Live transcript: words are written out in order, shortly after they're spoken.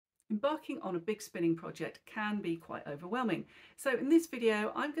Embarking on a big spinning project can be quite overwhelming. So in this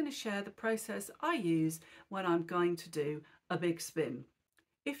video, I'm going to share the process I use when I'm going to do a big spin.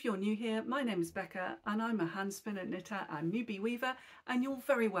 If you're new here, my name is Becca and I'm a hand spinner, knitter and newbie weaver, and you're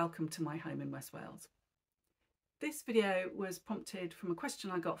very welcome to my home in West Wales. This video was prompted from a question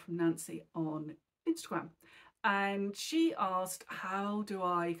I got from Nancy on Instagram, and she asked, how do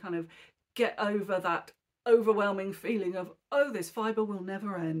I kind of get over that overwhelming feeling of, oh, this fibre will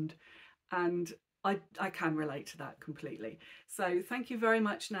never end? And I can relate to that completely. So thank you very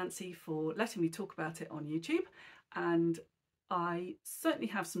much, Nancy, for letting me talk about it on YouTube, and I certainly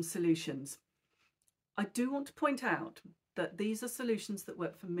have some solutions. I do want to point out that these are solutions that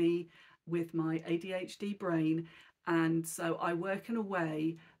work for me with my ADHD brain, and so I work in a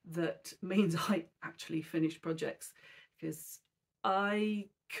way that means I actually finish projects, because I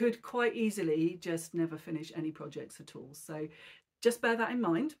could quite easily just never finish any projects at all. So just bear that in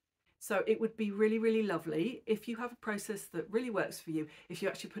mind. So it would be really, really lovely if you have a process that really works for you, if you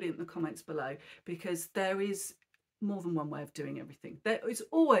actually put it in the comments below, because there is more than one way of doing everything. There is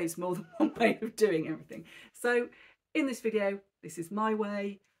always more than one way of doing everything. So in this video, this is my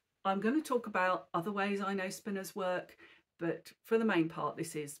way. I'm going to talk about other ways I know spinners work, but for the main part,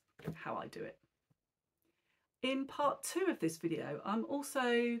 this is how I do it. In part 2 of this video, I'm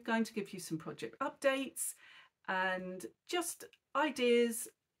also going to give you some project updates and just ideas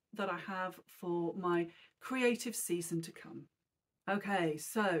that I have for my creative season to come. Okay,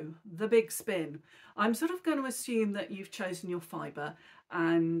 so the big spin. I'm sort of going to assume that you've chosen your fibre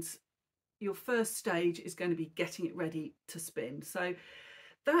and your first stage is going to be getting it ready to spin. So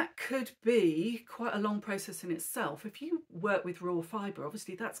that could be quite a long process in itself. If you work with raw fibre,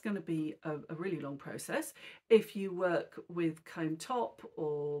 obviously that's going to be a really long process. If you work with comb top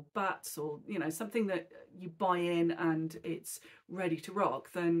or bats, or something that you buy in and it's ready to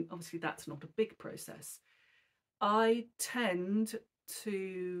rock, then obviously that's not a big process. I tend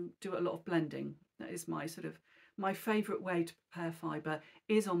to do a lot of blending. That is my favourite way to prepare fibre,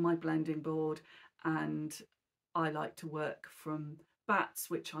 is on my blending board, and I like to work from bats,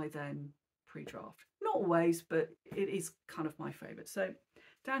 which I then pre-draft. Not always, but it is kind of my favourite. So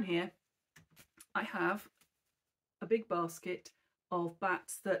down here I have a big basket of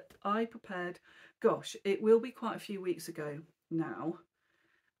bats that I prepared, gosh, it will be quite a few weeks ago now,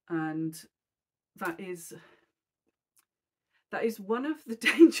 and that is one of the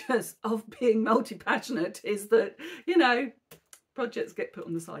dangers of being multi-passionate, is that, projects get put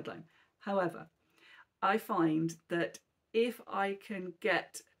on the sideline. However, I find that if I can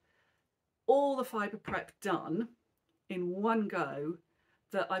get all the fibre prep done in one go,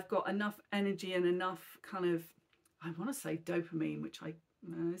 that I've got enough energy and enough kind of, I want to say dopamine, which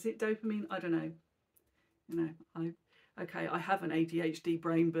is it dopamine? I don't know. Okay, I have an ADHD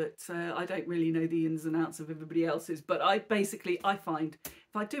brain, but I don't really know the ins and outs of everybody else's. But I find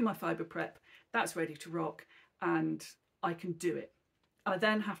if I do my fibre prep, that's ready to rock and I can do it. I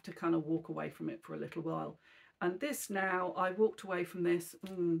then have to kind of walk away from it for a little while. And this now, I walked away from this,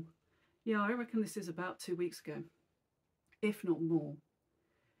 yeah, I reckon this is about 2 weeks ago, if not more.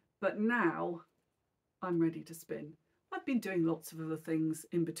 But now I'm ready to spin. I've been doing lots of other things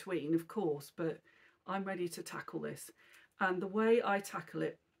in between, of course, but I'm ready to tackle this. And the way I tackle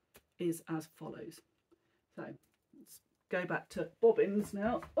it is as follows. So let's go back to bobbins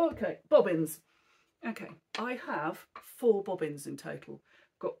now. Okay, bobbins. Okay, I have 4 bobbins in total.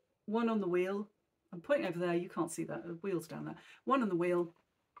 Got one on the wheel. I'm pointing over there, you can't see that, the wheel's down there. One on the wheel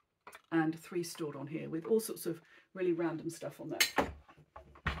and 3 stored on here with all sorts of really random stuff on there.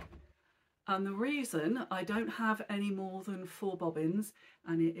 And the reason I don't have any more than 4 bobbins,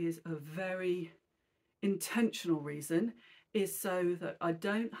 and it is a very intentional reason, is so that I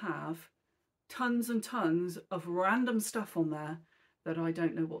don't have tons and tons of random stuff on there that I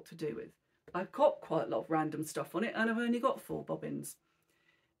don't know what to do with. I've got quite a lot of random stuff on it and I've only got 4 bobbins.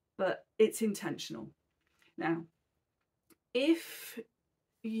 But it's intentional. Now, if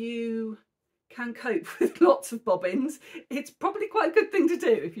you can cope with lots of bobbins, it's probably quite a good thing to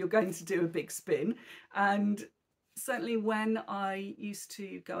do if you're going to do a big spin. And certainly when I used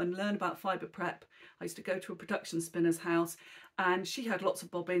to go and learn about fibre prep, I used to go to a production spinner's house, and she had lots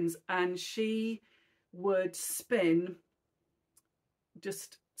of bobbins, and she would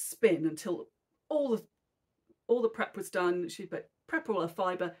just spin until all the prep was done. She'd prep all her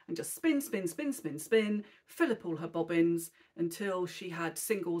fibre and just spin, fill up all her bobbins until she had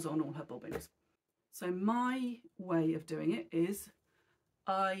singles on all her bobbins. So my way of doing it is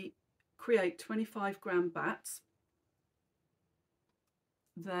I create 25-gram bats,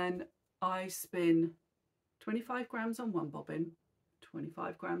 then I spin 25 grams on one bobbin,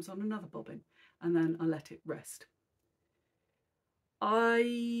 25 grams on another bobbin, and then I let it rest.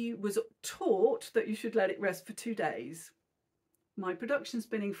 I was taught that you should let it rest for 2 days. My production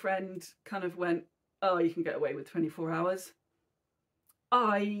spinning friend kind of went, oh, you can get away with 24 hours.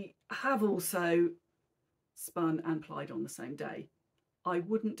 I have also spun and plied on the same day. I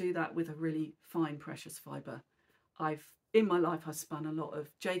wouldn't do that with a really fine precious fibre. In my life, I've spun a lot of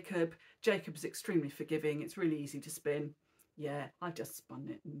Jacob. Jacob's extremely forgiving. It's really easy to spin. Yeah, I just spun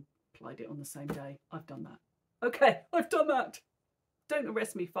it and plied it on the same day. I've done that. Okay, I've done that. Don't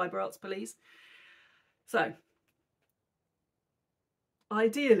arrest me, fibre arts police. So,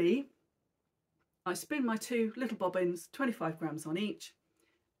 ideally, I spin my 2 little bobbins, 25 grams on each,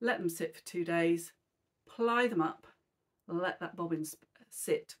 let them sit for 2 days, ply them up, let that bobbin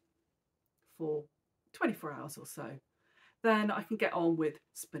sit for 24 hours or so. Then I can get on with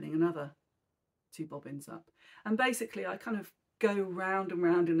spinning another 2 bobbins up. And basically I kind of go round and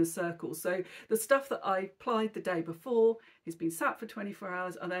round in a circle. So the stuff that I plied the day before has been sat for 24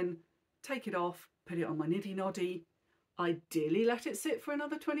 hours. I then take it off, put it on my niddy noddy, ideally let it sit for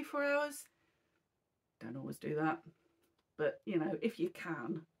another 24 hours. Don't always do that, but you know, if you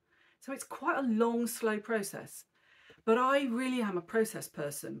can. So it's quite a long, slow process. But I really am a process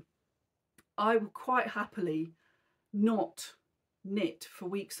person. I would quite happily not knit for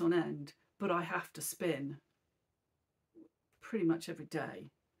weeks on end, but I have to spin pretty much every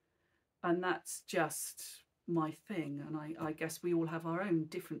day. And that's just my thing. And I guess we all have our own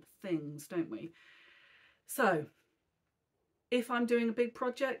different things, don't we? So if I'm doing a big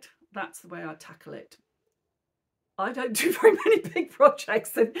project, that's the way I tackle it. I don't do very many big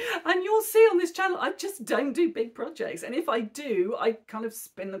projects, and you'll see on this channel I just don't do big projects, and if I do I kind of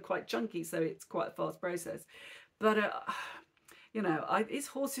spin them quite chunky, so it's quite a fast process. But you know, it's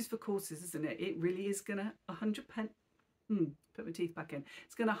horses for courses, isn't it? It really is gonna 100%, put my teeth back in,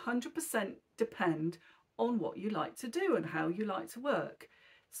 it's gonna 100% depend on what you like to do and how you like to work.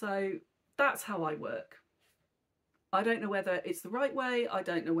 So that's how I work. I don't know whether it's the right way, I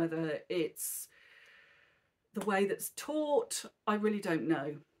don't know whether it's the way that's taught, I really don't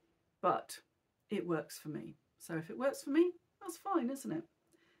know, but it works for me. So if it works for me, that's fine, isn't it?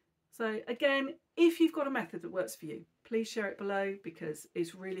 So again, if you've got a method that works for you, please share it below because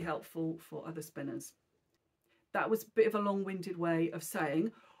it's really helpful for other spinners. That was a bit of a long-winded way of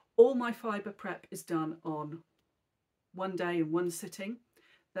saying all my fibre prep is done on one day in one sitting.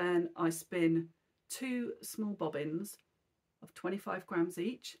 Then I spin 2 small bobbins of 25 grams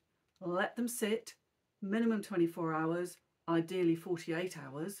each, let them sit, minimum 24 hours, ideally 48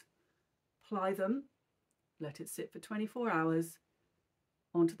 hours, ply them, let it sit for 24 hours,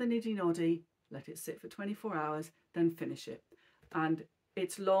 onto the niddy noddy, let it sit for 24 hours, then finish it. And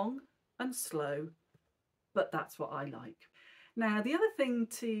it's long and slow, but that's what I like. Now, the other thing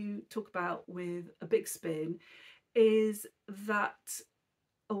to talk about with a big spin is that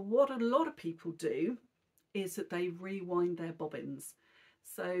what a lot of people do is that they rewind their bobbins.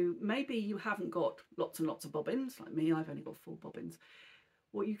 So maybe you haven't got lots and lots of bobbins, like me, I've only got 4 bobbins.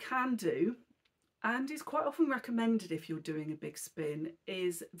 What you can do, and is quite often recommended if you're doing a big spin,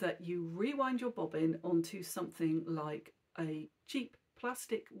 is that you rewind your bobbin onto something like a cheap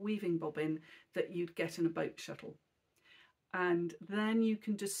plastic weaving bobbin that you'd get in a boat shuttle. And then you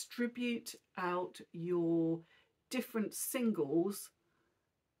can distribute out your different singles,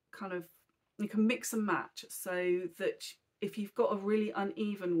 kind of, you can mix and match so that if you've got a really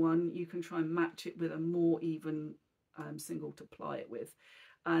uneven one, you can try and match it with a more even single to ply it with.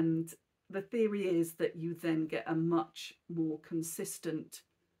 And the theory is that you then get a much more consistent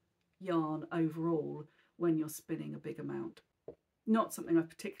yarn overall when you're spinning a big amount. Not something I've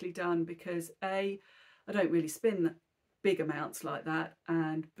particularly done because A, I don't really spin big amounts like that,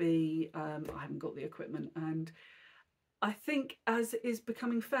 and B, I haven't got the equipment. And I think as is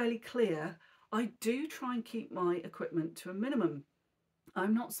becoming fairly clear, I do try and keep my equipment to a minimum.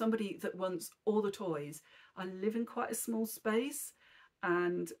 I'm not somebody that wants all the toys. I live in quite a small space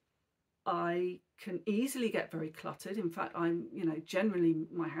and I can easily get very cluttered. In fact, generally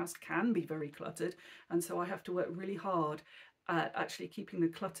my house can be very cluttered, and so I have to work really hard at actually keeping the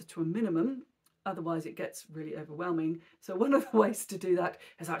clutter to a minimum. Otherwise it gets really overwhelming. So one of the ways to do that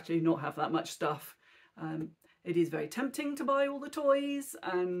is actually not have that much stuff. It is very tempting to buy all the toys,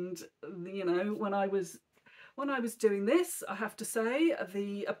 and you know, when I was doing this, I have to say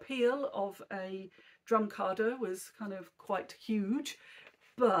the appeal of a drum carder was kind of quite huge,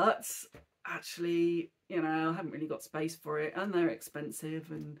 but actually, you know, I haven't really got space for it, and they're expensive,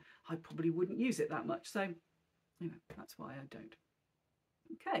 and I probably wouldn't use it that much. So, you know, that's why I don't.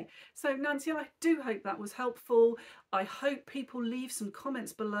 Okay, so Nancy, I do hope that was helpful. I hope people leave some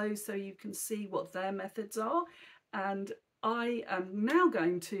comments below so you can see what their methods are. And I am now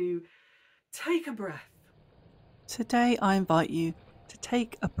going to take a breath. Today I invite you to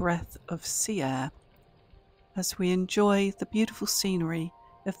take a breath of sea air as we enjoy the beautiful scenery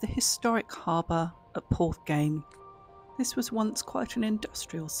of the historic harbour at Porthgain. This was once quite an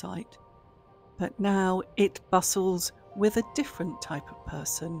industrial site, but now it bustles with a different type of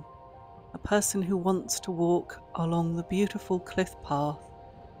person. A person who wants to walk along the beautiful cliff path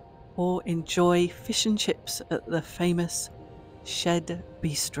or enjoy fish and chips at the famous Shed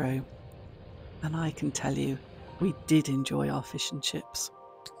Bistro. And I can tell you, we did enjoy our fish and chips.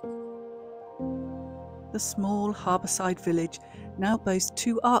 The small harbourside village now boasts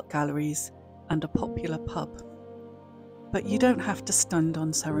 2 art galleries and a popular pub. But you don't have to stand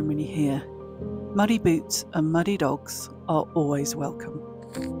on ceremony here. Muddy boots and muddy dogs are always welcome.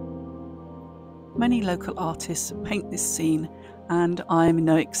 Many local artists paint this scene, and I'm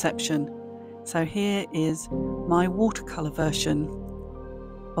no exception. So here is my watercolour version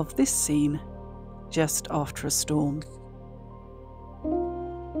of this scene just after a storm.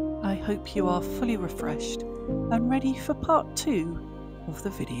 I hope you are fully refreshed and ready for part 2 of the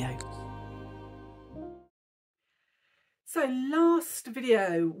video. So last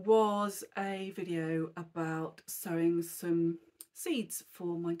video was a video about sowing some seeds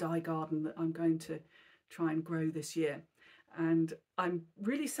for my dye garden that I'm going to try and grow this year. And I'm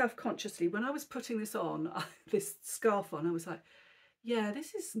really self-consciously, when I was putting this on, this scarf on, I was like, yeah,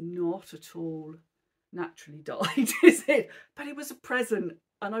 this is not at all naturally dyed, is it? But it was a present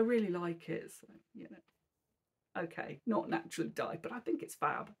and I really like it. So, you know, okay, not naturally dyed, but I think it's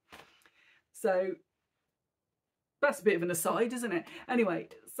fab. So that's a bit of an aside, isn't it? Anyway,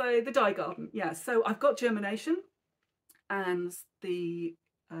 so the dye garden, yeah. So I've got germination, and the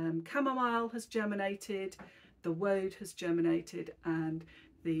chamomile has germinated, the woad has germinated, and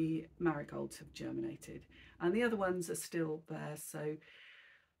the marigolds have germinated. And the other ones are still there. So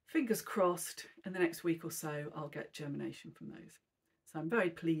fingers crossed, in the next week or so, I'll get germination from those. So I'm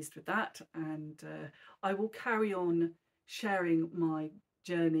very pleased with that. And I will carry on sharing my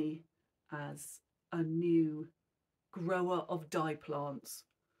journey as a new grower of dye plants.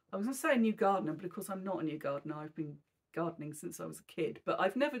 I was going to say a new gardener, but of course I'm not a new gardener. I've been gardening since I was a kid, but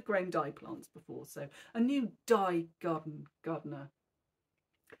I've never grown dye plants before. So a new dye gardener.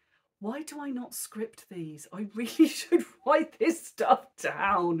 Why do I not script these? I really should write this stuff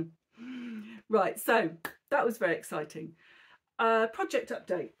down. Right, so that was very exciting. Project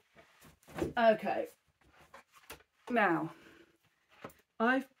update. Okay. Now,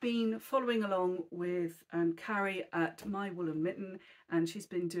 I've been following along with Carrie at My Woolen Mitten, and she's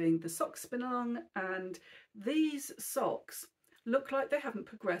been doing the sock spin along, and these socks look like they haven't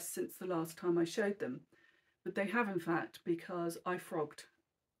progressed since the last time I showed them, but they have in fact, because I frogged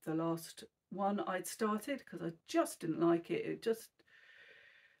the last one I'd started because I just didn't like it. It just,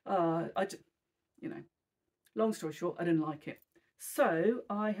 you know, long story short, I didn't like it. So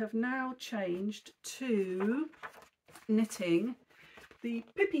I have now changed to knitting the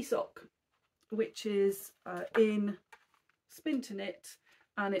Pippy sock, which is in Spin to Knit,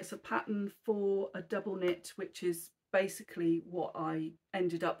 and it's a pattern for a double knit, which is basically what I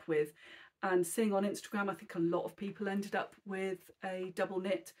ended up with. And seeing on Instagram, I think a lot of people ended up with a double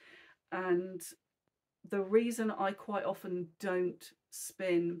knit. And the reason I quite often don't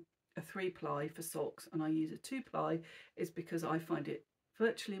spin a 3-ply for socks and I use a 2-ply is because I find it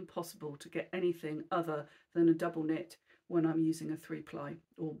virtually impossible to get anything other than a double knit when I'm using a 3-ply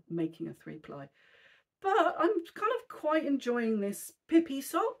or making a 3-ply. But I'm kind of quite enjoying this Pippy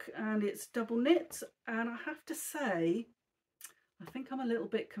sock, and it's double knit, and I have to say, I think I'm a little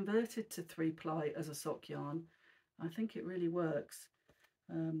bit converted to 3-ply as a sock yarn. I think it really works.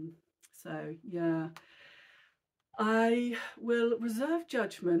 So yeah, I will reserve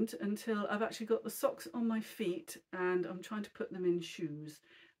judgment until I've actually got the socks on my feet and I'm trying to put them in shoes.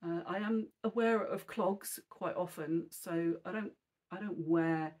 I am aware of clogs quite often, so I don't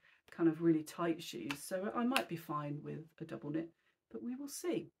wear kind of really tight shoes, so I might be fine with a double knit, but we will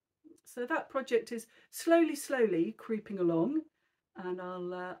see. So that project is slowly creeping along, and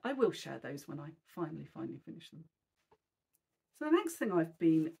I will share those when I finally finish them. So the next thing I've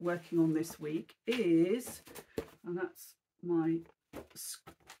been working on this week is, and that's my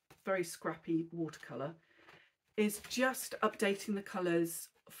very scrappy watercolour, is just updating the colours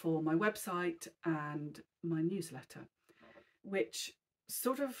for my website and my newsletter, which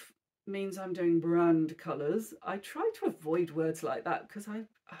sort of means I'm doing brand colours. I try to avoid words like that because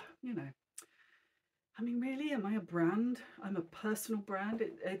you know, I mean, really, am I a brand? I'm a personal brand.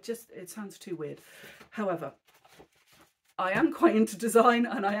 It sounds too weird. However, I am quite into design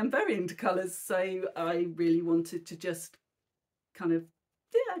and I am very into colours, so I really wanted to just kind of,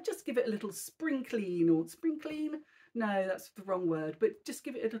 yeah, just give it a little spring clean, or spring clean? No, that's the wrong word, but just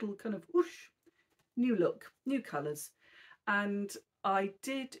give it a little kind of whoosh, new look, new colours. And I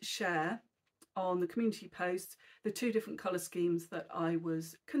did share on the community post the 2 different colour schemes that I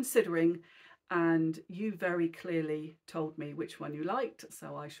was considering, and you very clearly told me which one you liked,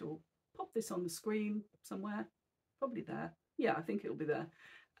 so I shall pop this on the screen somewhere, probably there. Yeah, I think it'll be there.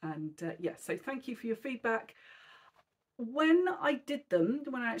 And yeah, so thank you for your feedback. When I did them,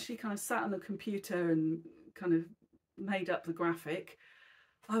 when I actually kind of sat on the computer and kind of made up the graphic,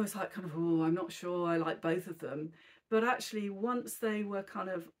 I was like kind of, oh, I'm not sure I like both of them. But actually, once they were kind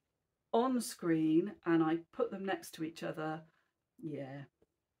of on screen and I put them next to each other, yeah,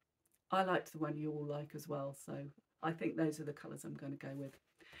 I liked the one you all like as well. So I think those are the colours I'm going to go with.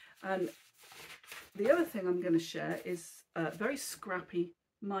 And the other thing I'm going to share is a very scrappy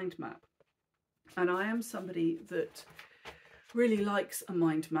mind map. And I am somebody that really likes a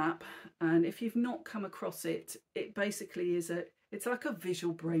mind map. And if you've not come across it, it basically is it's like a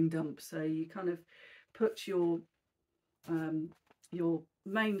visual brain dump. So you kind of put your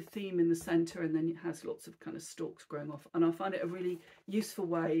main theme in the center, and then it has lots of kind of stalks growing off. And I find it a really useful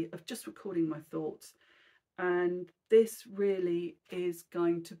way of just recording my thoughts. And this really is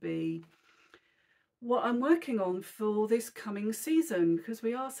going to be what I'm working on for this coming season, because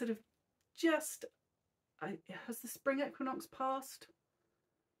we are sort of just, has the spring equinox passed?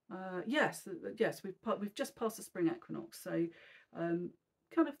 Yes, we've just passed the spring equinox. So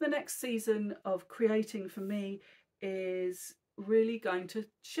kind of the next season of creating for me is really going to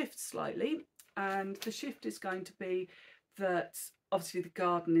shift slightly, and the shift is going to be that obviously the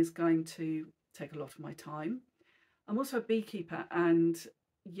garden is going to take a lot of my time. I'm also a beekeeper, and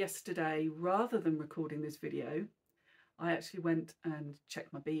yesterday, rather than recording this video, I actually went and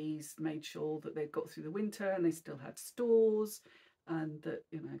checked my bees, made sure that they'd got through the winter and they still had stores, and that,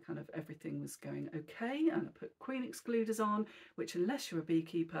 you know, kind of everything was going okay. And I put queen excluders on, which, unless you're a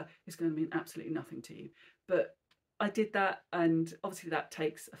beekeeper, is going to mean absolutely nothing to you. But I did that, and obviously that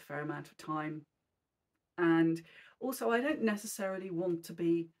takes a fair amount of time. And also, I don't necessarily want to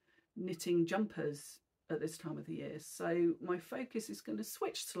be knitting jumpers at this time of the year, so my focus is going to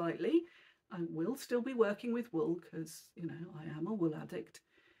switch slightly. I will still be working with wool because, you know, I am a wool addict.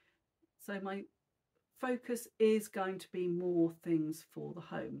 So my focus is going to be more things for the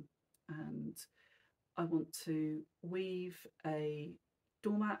home, and I want to weave a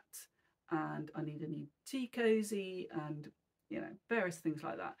doormat, and I need a new tea cozy, and, you know, various things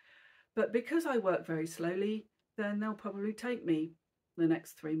like that. But because I work very slowly, then they'll probably take me the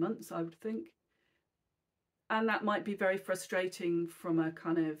next 3 months, I would think. And that might be very frustrating from a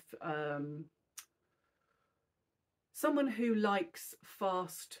kind of someone who likes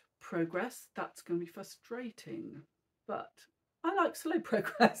fast progress. That's going to be frustrating. But I like slow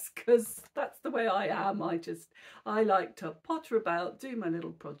progress because that's the way I am. I like to potter about, do my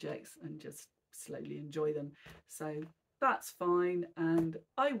little projects and just slowly enjoy them. So that's fine. And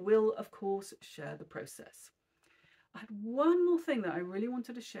I will, of course, share the process. I had one more thing that I really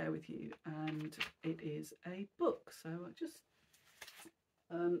wanted to share with you, and it is a book. So I just,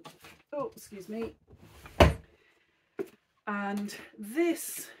 oh, excuse me. And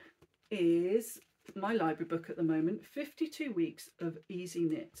this is my library book at the moment, 52 Weeks of Easy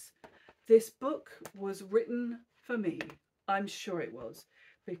Knits. This book was written for me. I'm sure it was,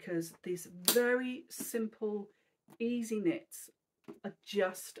 because these very simple, easy knits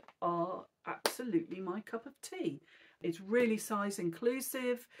are absolutely my cup of tea. It's really size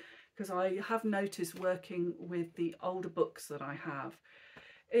inclusive, because I have noticed working with the older books that I have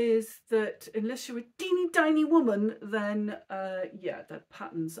is that unless you're a teeny tiny woman, then yeah, the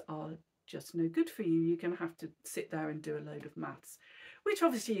patterns are just no good for you. You're going to have to sit there and do a load of maths, which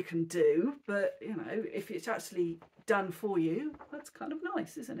obviously you can do, but, you know, if it's actually done for you, that's kind of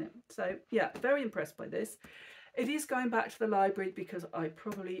nice, isn't it? So yeah, very impressed by this. It is going back to the library because I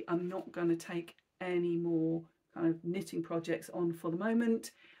probably am not going to take any more kind of knitting projects on for the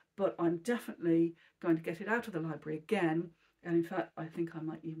moment, but I'm definitely going to get it out of the library again. And in fact, I think I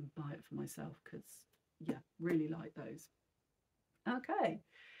might even buy it for myself because, yeah, really like those. Okay,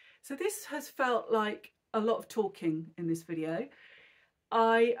 so this has felt like a lot of talking in this video.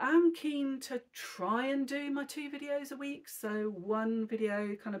 I am keen to try and do my 2 videos a week. So one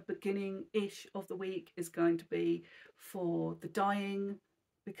video kind of beginning-ish of the week is going to be for the dyeing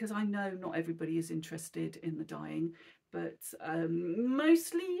because I know not everybody is interested in the dyeing, but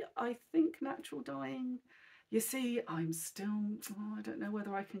mostly I think natural dyeing. You see, I'm still, I don't know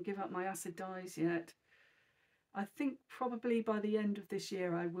whether I can give up my acid dyes yet. I think probably by the end of this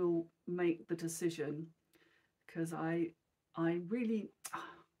year I will make the decision, because I really,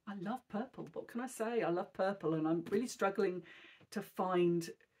 I love purple. What can I say? I love purple, and I'm really struggling to find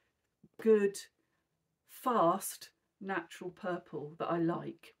good, fast, natural purple that I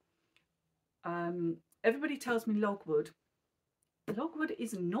like. Everybody tells me logwood. Logwood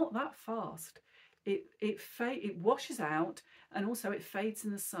is not that fast. It washes out, and also it fades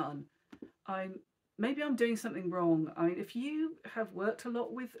in the sun. Maybe I'm doing something wrong. I mean, if you have worked a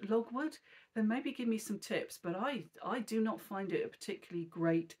lot with logwood, then maybe give me some tips. But I do not find it a particularly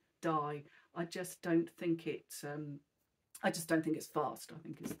great dye. I just don't think it's fast. I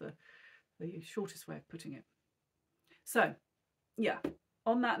think it's the shortest way of putting it. So, yeah.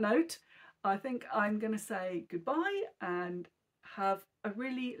 On that note, I think I'm going to say goodbye and have a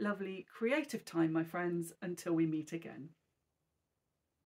really lovely creative time, my friends, until we meet again.